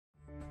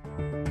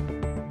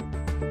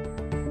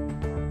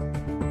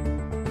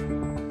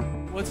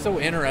What's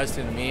so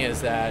interesting to me is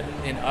that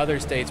in other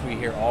states we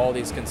hear all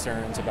these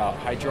concerns about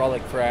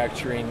hydraulic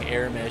fracturing,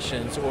 air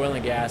emissions, oil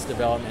and gas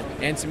development.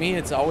 And to me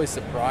it's always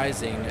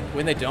surprising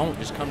when they don't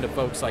just come to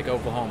folks like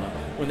Oklahoma,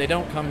 when they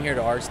don't come here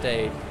to our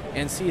state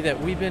and see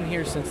that we've been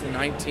here since the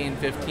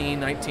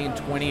 1915,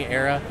 1920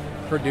 era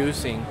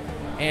producing,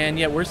 and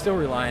yet we're still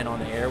relying on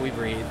the air we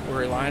breathe, we're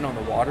relying on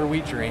the water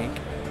we drink.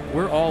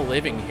 We're all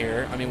living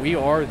here. I mean, we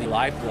are the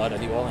lifeblood of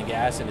the oil and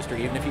gas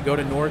industry. Even if you go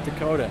to North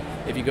Dakota,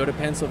 if you go to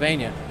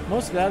Pennsylvania,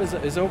 most of that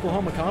is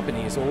Oklahoma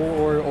companies,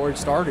 or it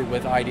started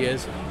with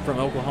ideas from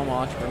Oklahoma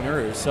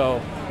entrepreneurs.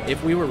 So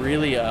if we were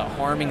really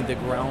harming the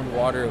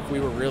groundwater, if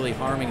we were really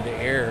harming the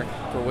air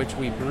for which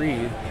we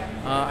breathe,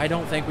 I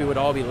don't think we would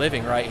all be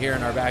living right here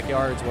in our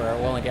backyards where our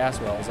oil and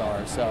gas wells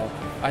are. So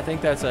I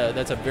think that's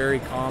a very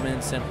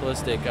common,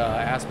 simplistic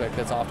aspect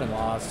that's often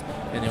lost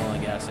in the oil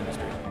and gas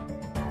industry.